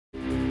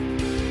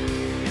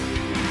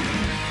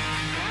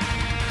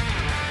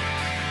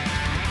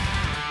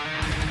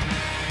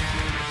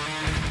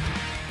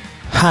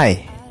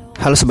Hai,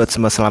 halo sobat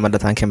semua, selamat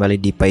datang kembali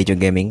di Paijo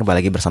Gaming. Kembali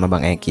lagi bersama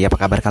Bang Eki. Apa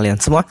kabar kalian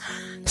semua?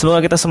 Semoga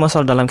kita semua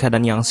selalu dalam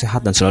keadaan yang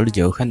sehat dan selalu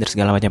dijauhkan dari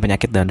segala macam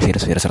penyakit dan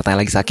virus-virus serta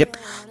yang lagi sakit.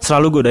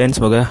 Selalu godain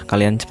semoga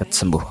kalian cepat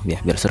sembuh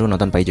ya, biar seru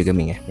nonton Paijo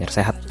Gaming ya, biar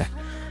sehat ya.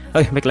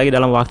 Oke, baik lagi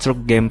dalam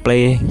walkthrough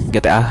gameplay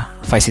GTA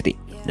Vice City.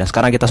 Dan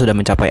sekarang kita sudah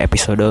mencapai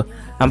episode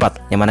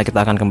 4, yang mana kita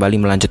akan kembali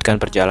melanjutkan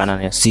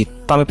perjalanannya si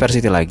Tommy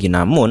City lagi.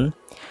 Namun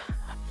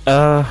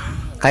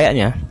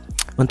kayaknya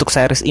untuk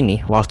series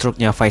ini,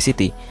 walkthrough-nya Vice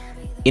City,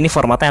 ini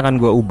formatnya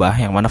akan gue ubah,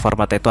 yang mana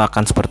formatnya itu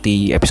akan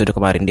seperti episode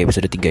kemarin di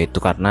episode 3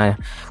 itu, karena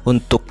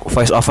untuk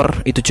voice over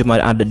itu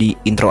cuma ada di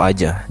intro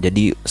aja.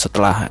 Jadi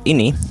setelah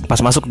ini pas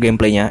masuk ke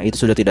gameplaynya itu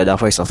sudah tidak ada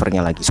voice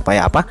overnya lagi.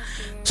 Supaya apa?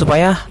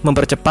 Supaya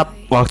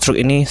mempercepat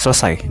walkthrough ini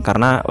selesai,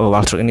 karena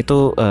walkthrough ini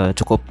tuh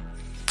cukup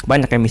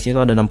banyak ya,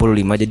 misinya itu ada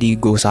 65. Jadi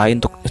gue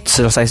usahain untuk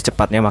selesai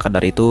secepatnya. Maka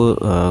dari itu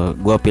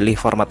gue pilih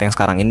format yang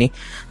sekarang ini.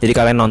 Jadi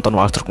kalian nonton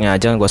walkthrough-nya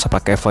aja, gak usah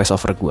pakai voice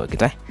over gue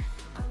gitu ya.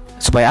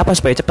 Supaya apa?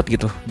 Supaya cepet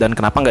gitu. Dan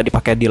kenapa nggak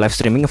dipakai di live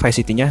streaming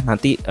Vice City-nya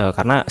nanti,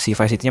 karena si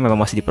Vice City-nya memang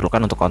masih diperlukan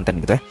untuk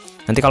konten gitu ya.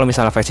 Nanti kalau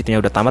misalnya Vice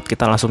City-nya udah tamat,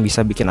 kita langsung bisa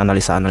bikin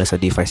analisa-analisa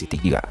di Vice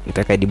City juga gitu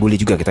ya, kayak dibully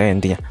juga gitu ya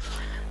intinya.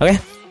 Oke.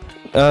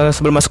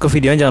 Sebelum masuk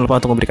ke videonya, jangan lupa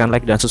untuk memberikan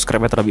like dan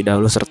subscribe terlebih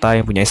dahulu, serta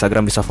yang punya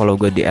Instagram bisa follow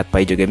gue di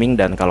 @paijogaming.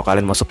 Dan kalau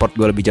kalian mau support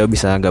gue lebih jauh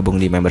bisa gabung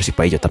di membership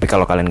Paijo. Tapi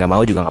kalau kalian nggak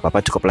mau juga nggak apa-apa,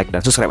 cukup like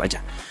dan subscribe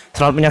aja.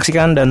 Selamat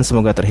menyaksikan dan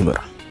semoga terhibur.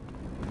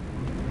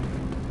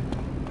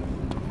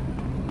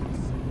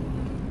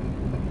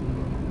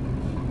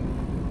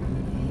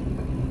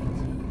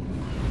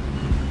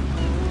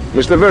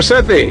 Mr.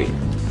 Versetti!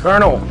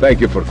 Colonel, thank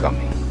you for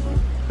coming.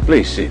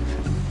 Please sit.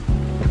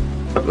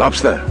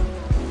 Lobster?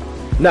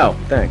 No,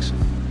 thanks.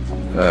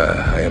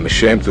 I am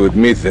ashamed to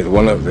admit that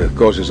one of the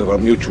causes of our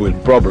mutual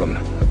problem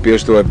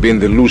appears to have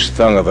been the loose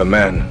tongue of a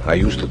man I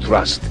used to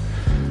trust.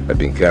 I've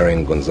been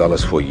carrying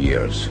Gonzalez for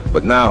years,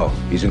 but now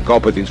his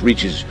incompetence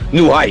reaches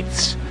new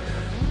heights.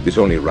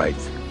 It's only right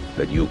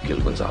that you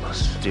kill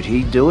Gonzalez. Did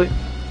he do it?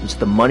 It's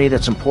the money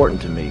that's important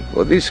to me.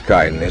 For this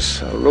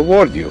kindness, I'll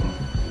reward you.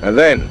 And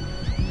then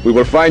we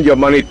will find your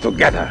money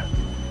together.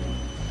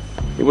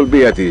 He will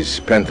be at his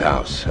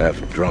penthouse,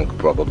 half drunk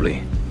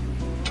probably.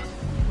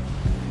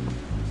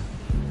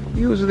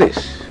 Use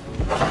this.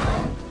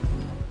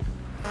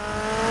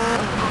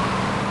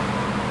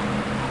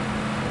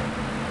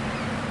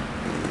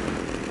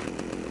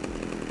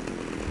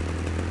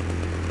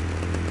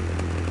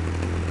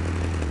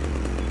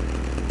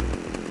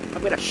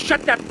 I'm gonna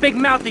shut that big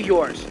mouth of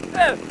yours.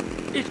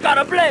 He's got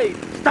a blade.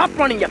 Stop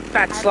running, you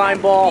fat slime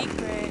ball.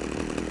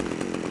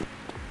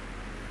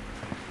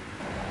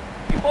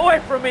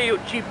 Away from me, you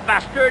cheap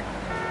bastard!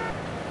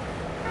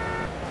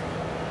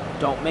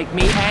 Don't make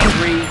me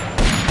angry.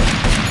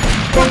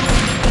 This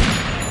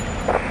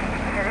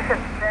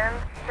is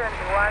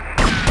 10-21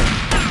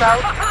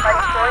 South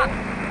 5 Point.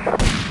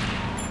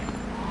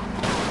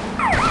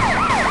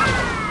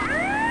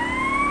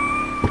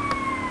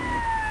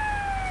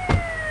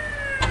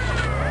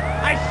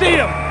 I see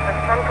him!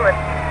 Respond to it.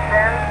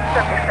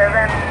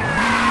 10-77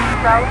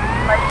 South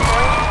 5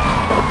 Point.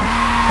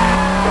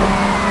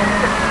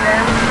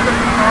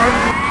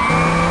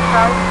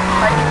 South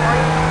 5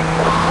 Point.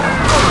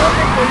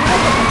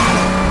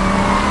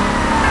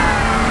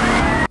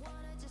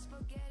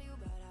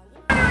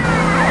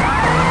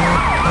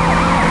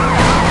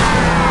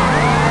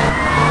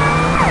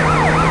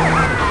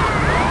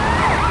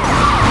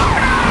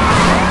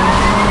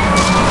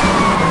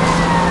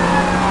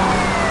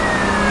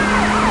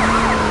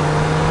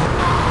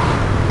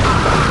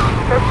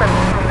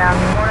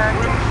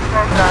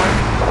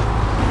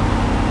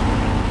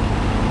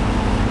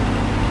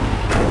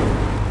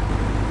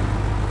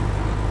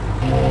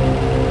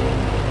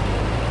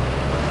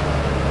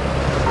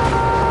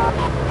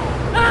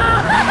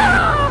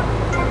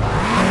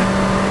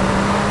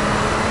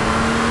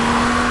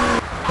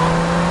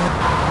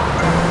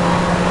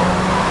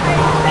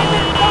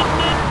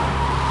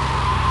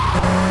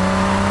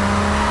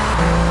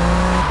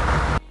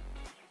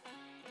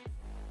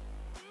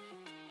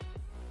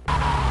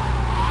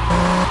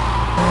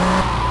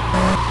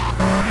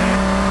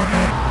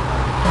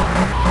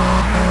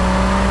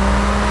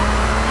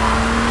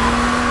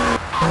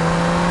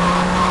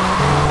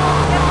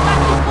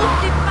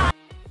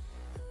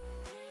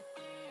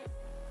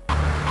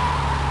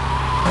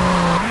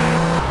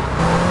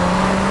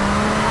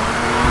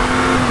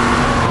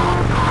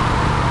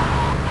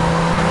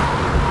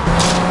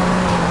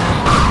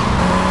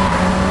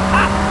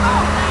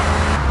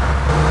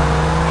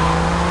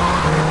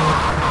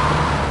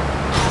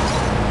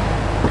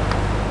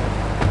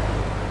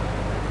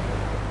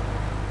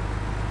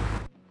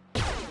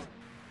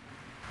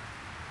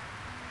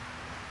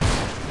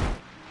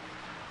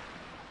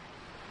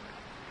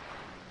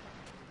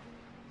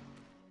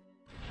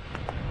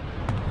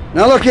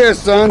 Now look here,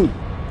 son.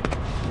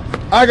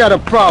 I got a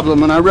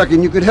problem and I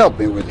reckon you could help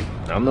me with it.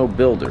 I'm no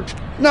builder.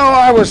 No,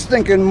 I was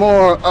thinking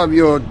more of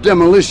your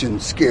demolition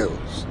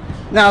skills.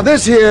 Now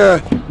this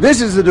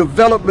is the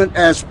development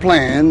as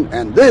planned,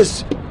 and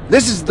this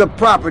is the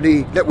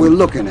property that we're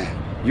looking at.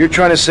 You're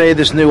trying to say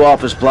this new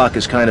office block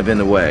is kind of in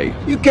the way.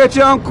 You catch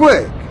on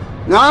quick.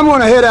 Now I'm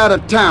gonna head out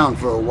of town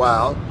for a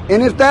while,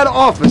 and if that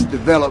office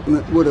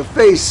development were to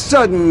face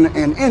sudden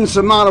and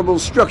insurmountable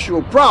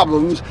structural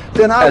problems,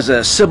 then As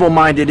a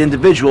civil-minded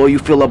individual, you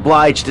feel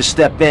obliged to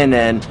step in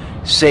and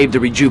save the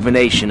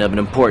rejuvenation of an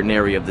important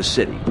area of the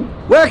city.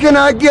 Where can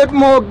I get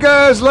more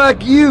guys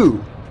like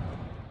you?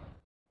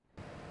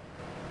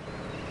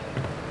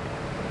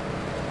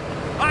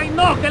 ¡Ay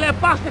no! ¿Qué le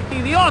pasa a este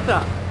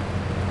idiota?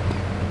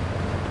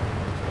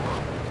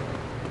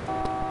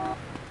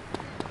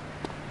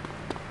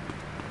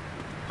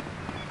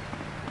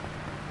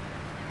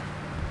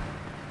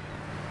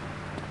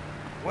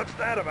 What's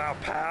that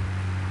about, pal?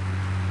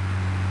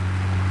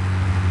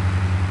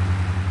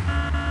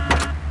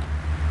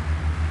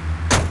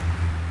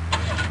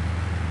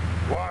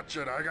 Watch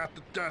it, I got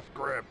the death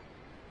grip.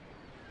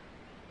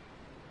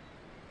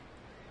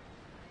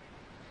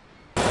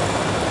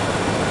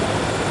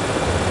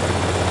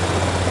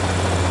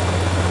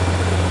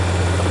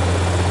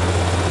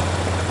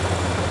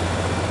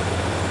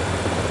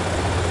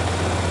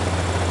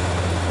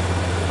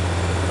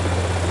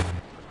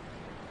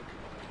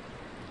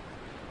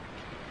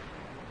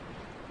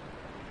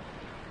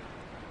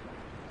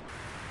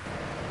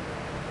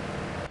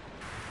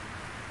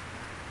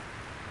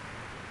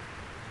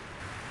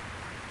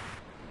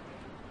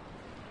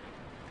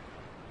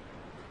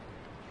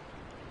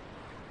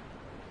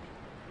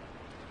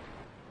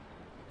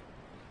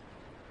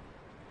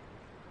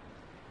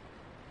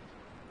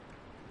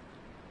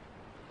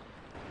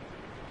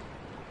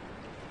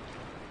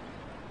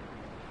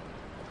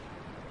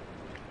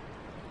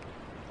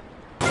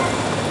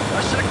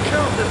 I should have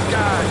killed this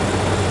guy.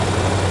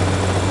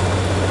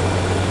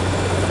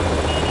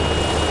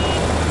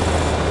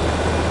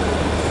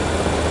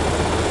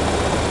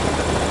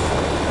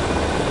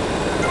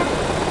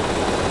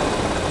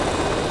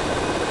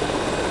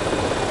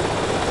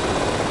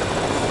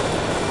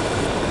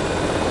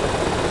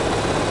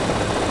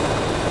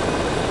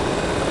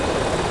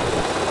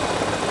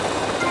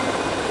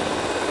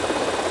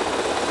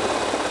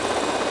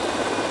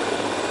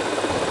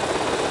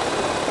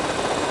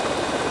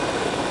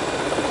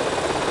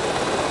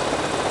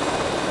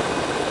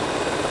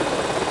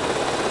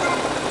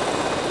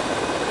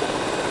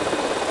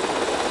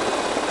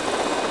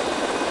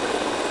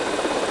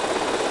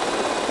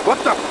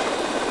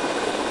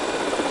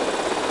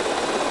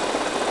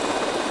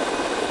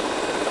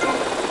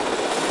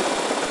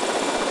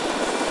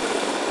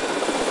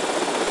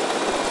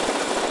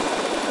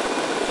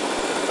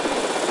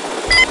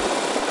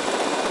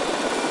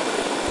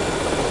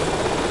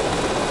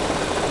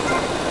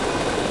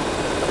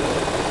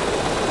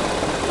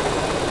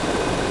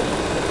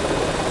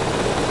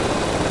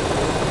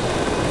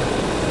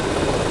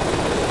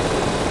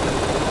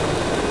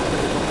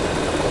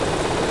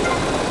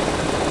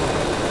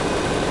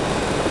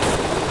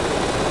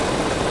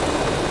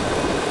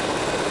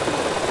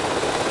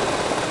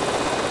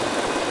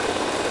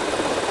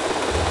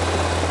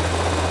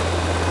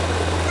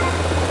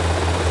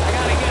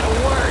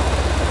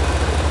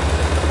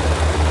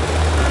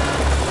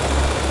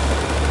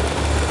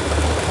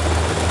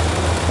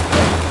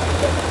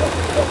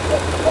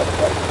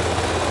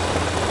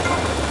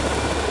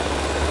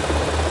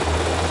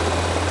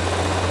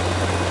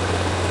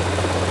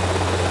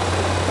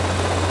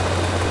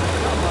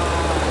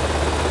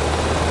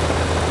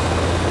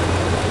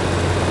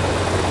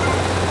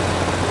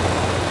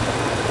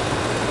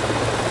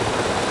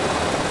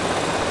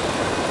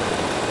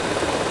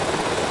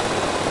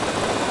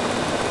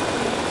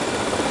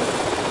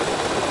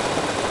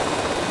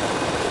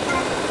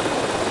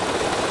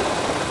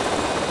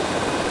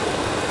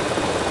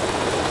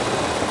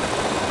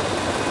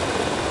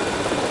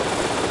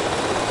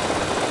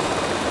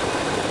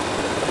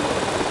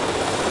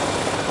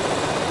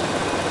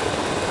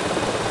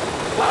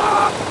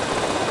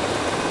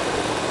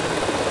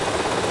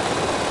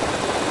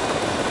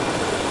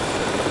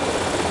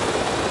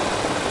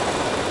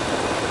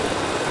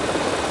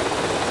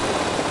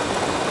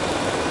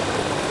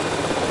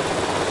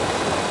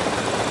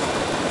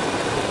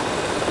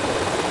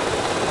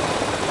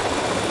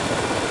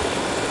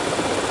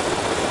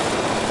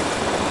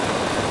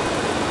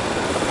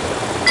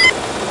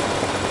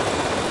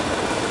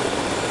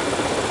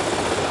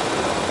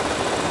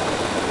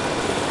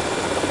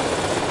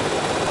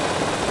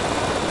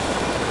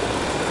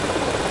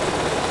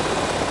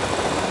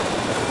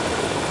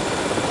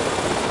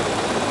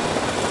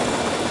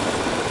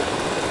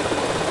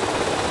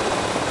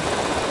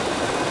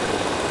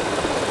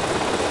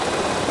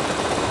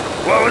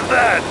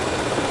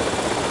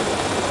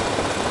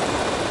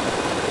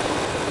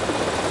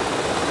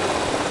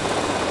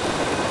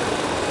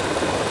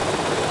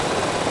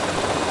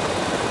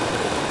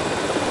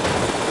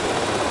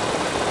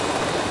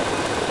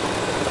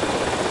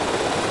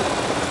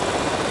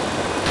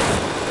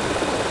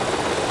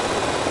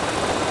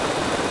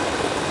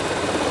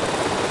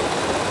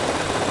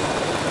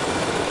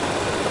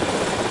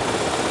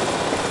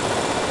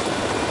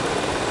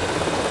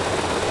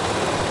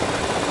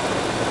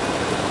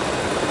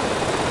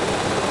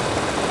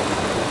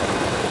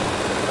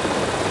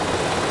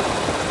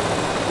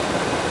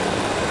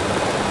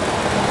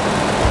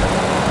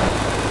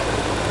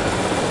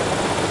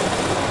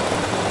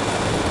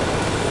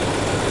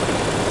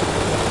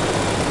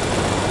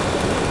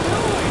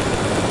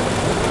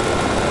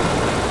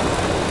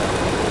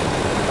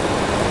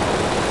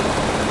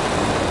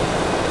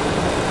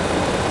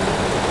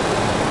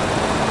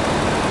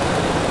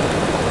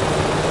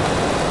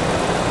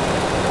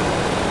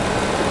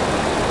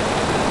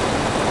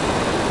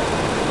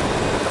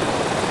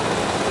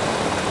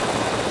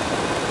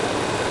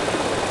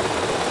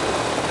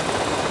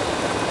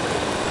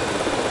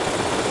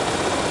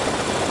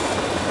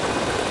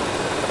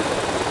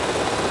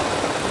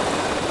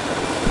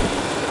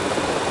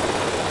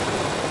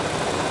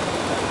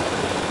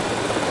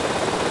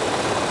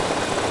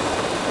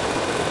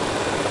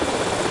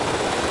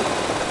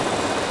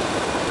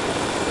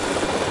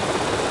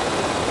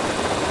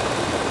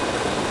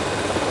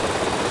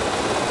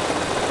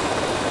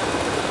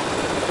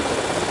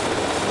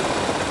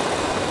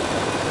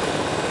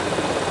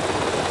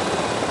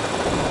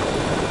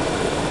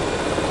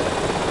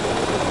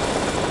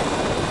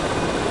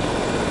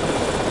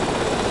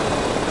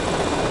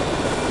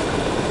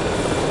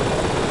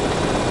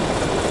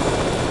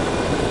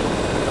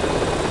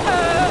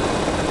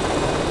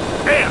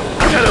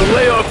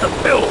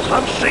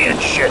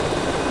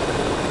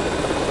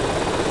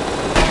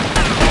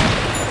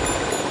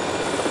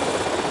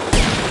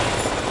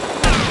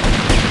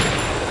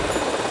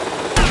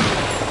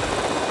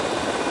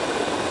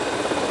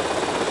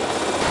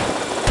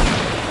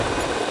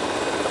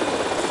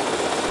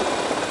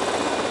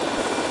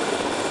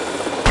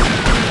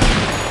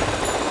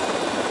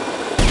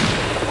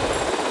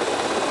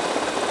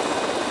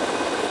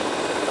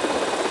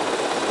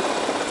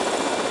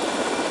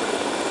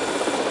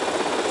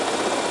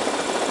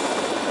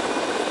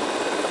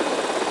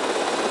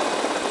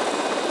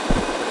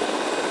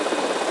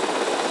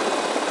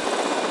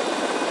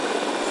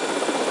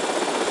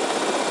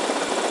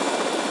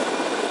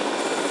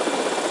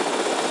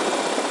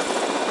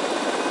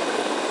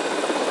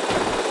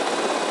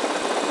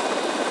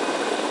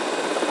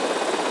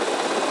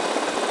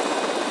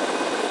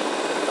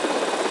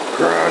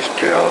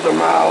 Kill the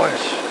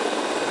Maoists.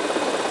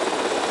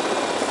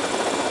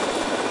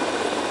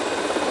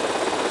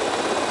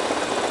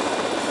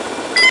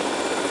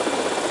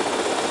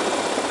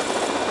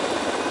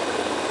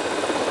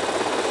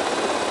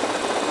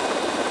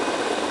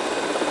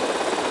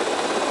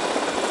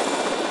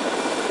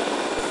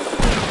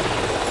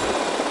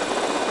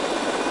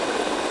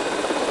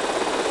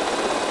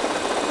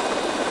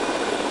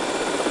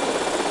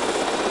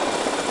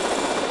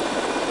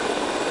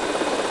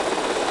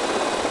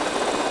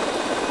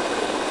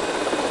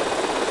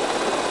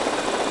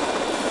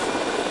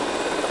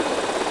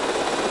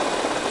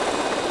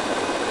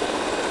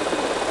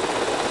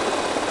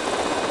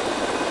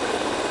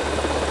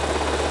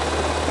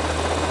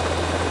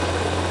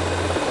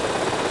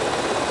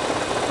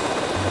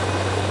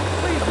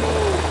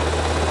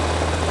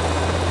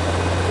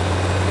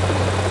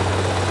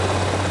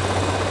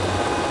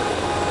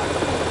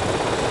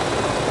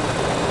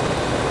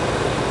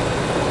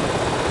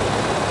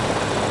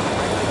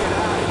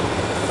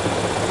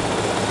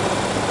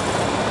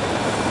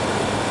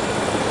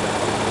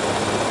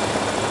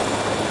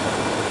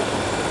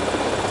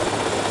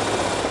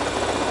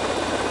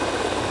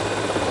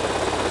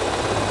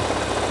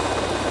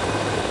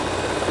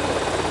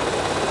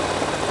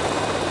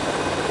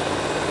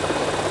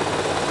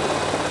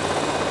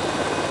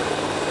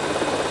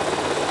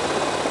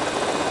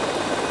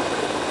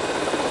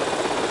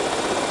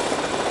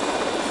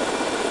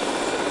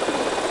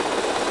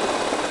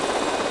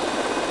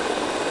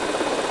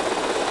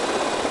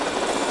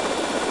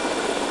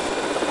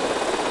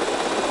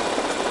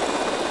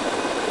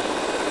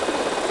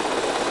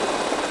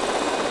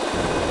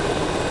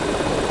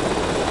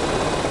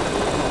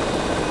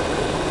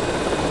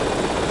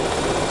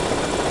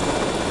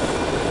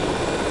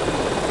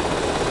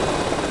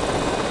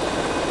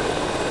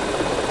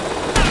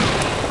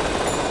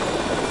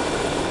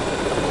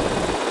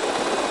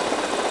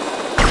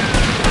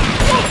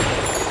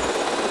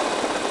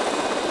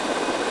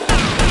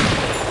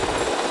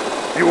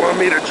 You want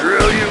me to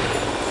drill you?